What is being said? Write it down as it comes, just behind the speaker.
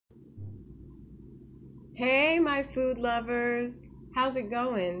Hey, my food lovers! How's it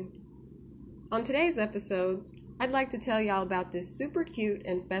going? On today's episode, I'd like to tell y'all about this super cute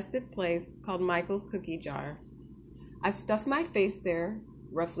and festive place called Michael's Cookie Jar. I've stuffed my face there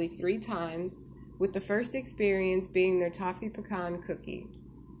roughly 3 times, with the first experience being their toffee pecan cookie.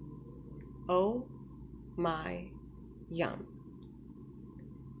 Oh my yum.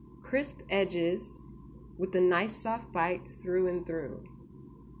 Crisp edges with a nice soft bite through and through.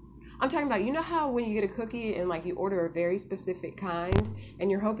 I'm talking about, you know how when you get a cookie and like you order a very specific kind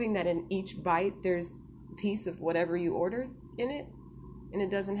and you're hoping that in each bite there's a piece of whatever you ordered in it and it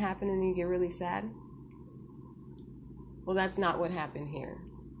doesn't happen and you get really sad? Well, that's not what happened here.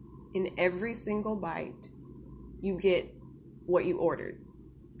 In every single bite, you get what you ordered,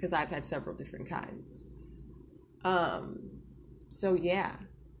 because I've had several different kinds. So yeah,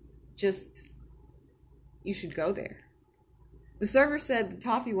 just, you should go there. The server said the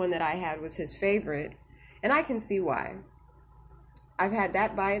toffee one that I had was his favorite, and I can see why. I've had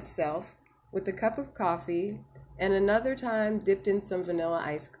that by itself, with a cup of coffee, and another time dipped in some vanilla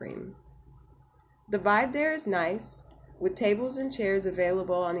ice cream. The vibe there is nice, with tables and chairs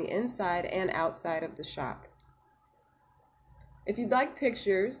available on the inside and outside of the shop. If you'd like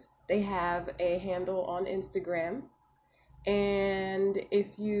pictures, they have a handle on Instagram. And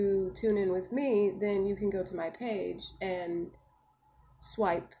if you tune in with me, then you can go to my page and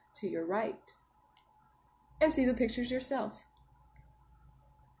swipe to your right and see the pictures yourself.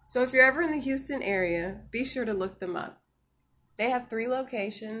 So if you're ever in the Houston area, be sure to look them up. They have 3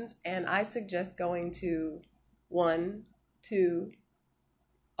 locations, and I suggest going to 1, 2,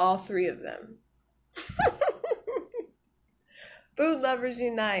 all 3 of them. Food lovers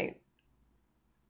unite.